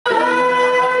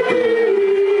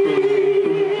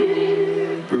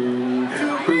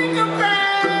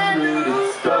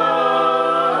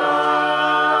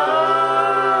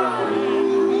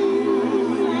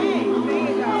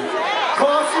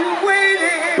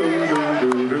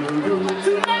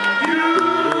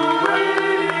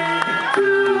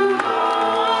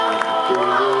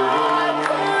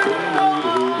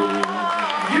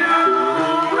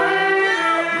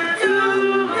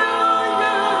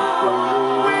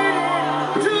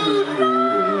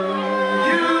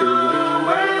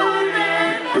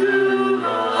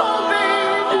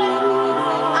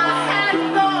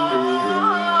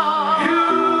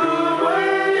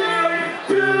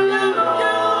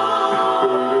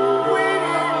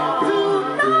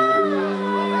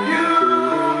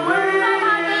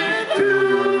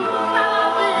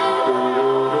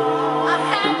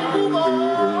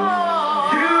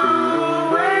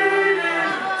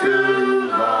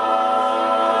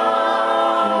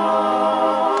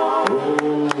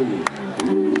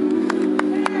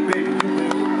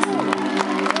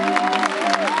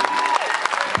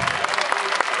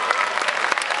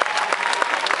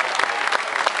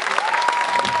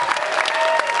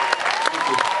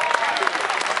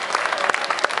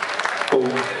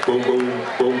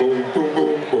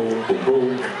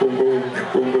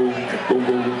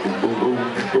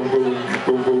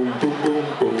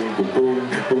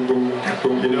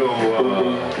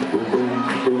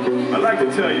I'd like to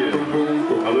tell you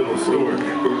a little story.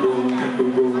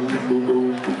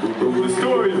 The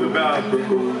story is about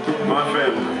my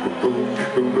family.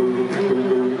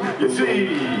 You see,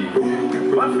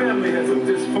 my family has some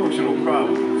dysfunctional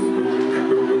problems.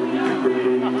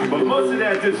 But most of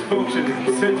that dysfunction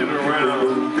is centered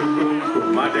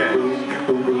around my daddy.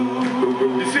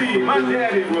 You see, my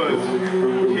daddy was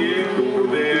here,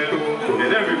 there,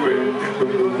 and everywhere.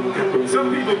 Some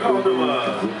people called him a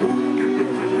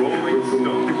rolling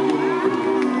stone.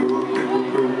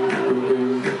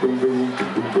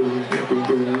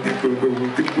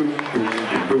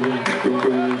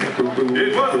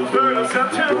 It was the 3rd of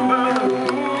September.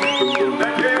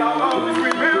 That day I'll always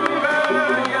remember.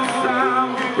 Yes, I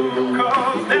will,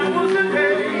 'cause that was the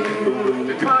day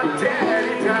that my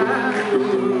daddy died.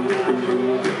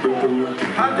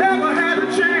 I never had a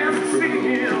chance to see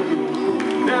him.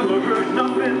 Never heard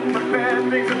nothing but bad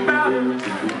things about him.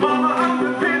 Mama, I'm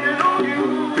depending on you.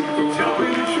 Tell me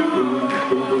the truth.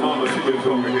 Mama, she just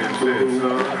told me here and said,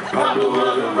 son, Papa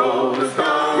was a rolling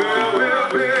stone.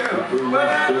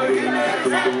 Wherever he left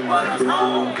his hat was his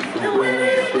home. And when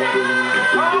he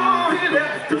died, all he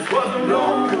left us was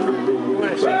alone.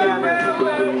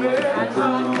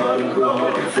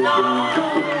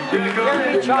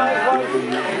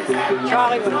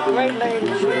 Charlie was a great lady.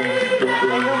 They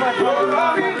knew my brother.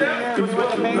 He was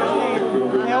amazing.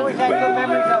 They always had good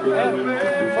memories of him.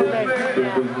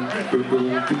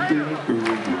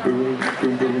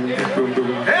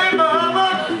 Hey mama,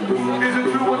 is it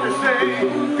true what they say?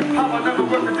 Papa never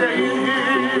worked a day in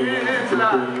his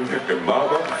life. And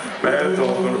mama, bad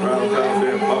talking around town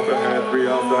there. Papa had 3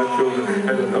 outside children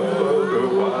and another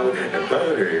wife, and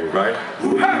that ain't right.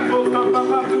 Hey, folks talking about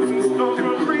Papa losing stones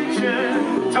from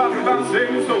preaching, talking about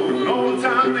saving souls and all the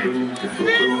time leeching,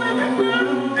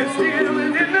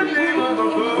 stealing in the name of the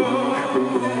Lord.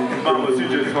 Mama, she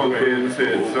just hung her head and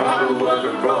said, son, I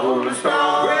wasn't rolling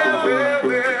stone.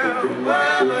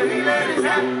 Wherever he laid his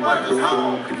hat was his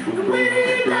home. When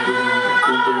he died,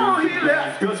 all he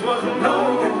left us was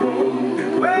alone.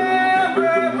 Wherever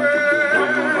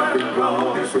he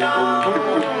rolling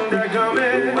stone, they're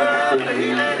coming. Wherever he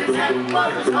laid his hat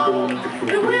was his home.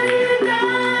 And when he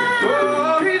died,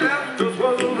 all he left us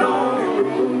was alone.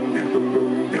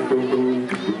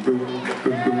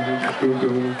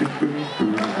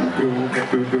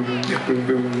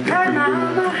 Hey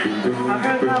mama, I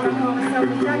heard Papa call himself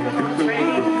a jacket on the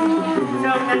train.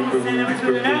 Tell me to send him to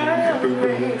the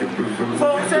nursery.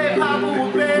 Folks say Papa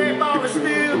will pay, Mama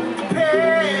still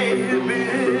pay his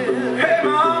bill. Hey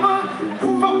mama,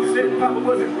 folks said Papa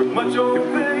wasn't much on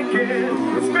thinking.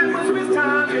 He spent most of his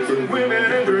time chasing women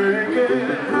and drinking.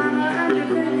 Mama, I'm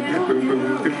depending on you.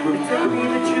 Tell me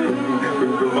the truth.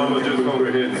 Mama just hung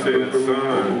her head and said,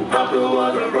 son, Papa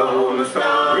was a rolling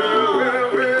stone.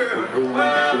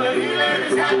 Wherever he laid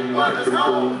his hat was his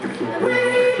home. When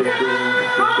he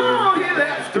died, all he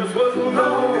left us was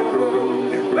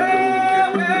alone.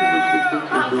 Well,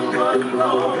 Papa was a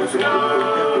rolling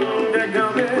stone. they're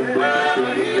coming.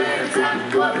 Wherever he laid his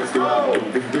hat was his home.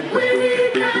 When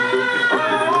he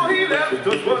died, All he left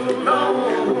us was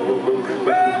alone.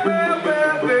 Well,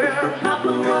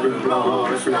 Papa was a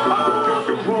rolling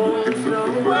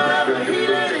stone. Wherever he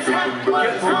laid his hat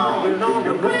was his home.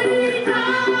 And when he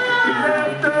died,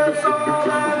 left us all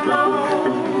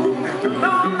alone.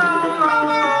 No, no.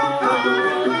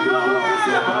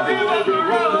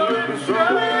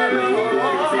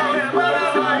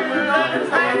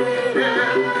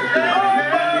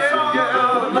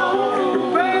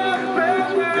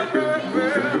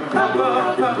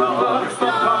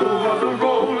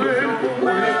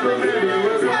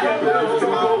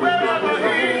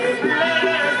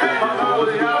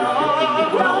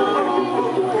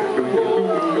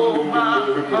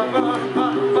 Papa,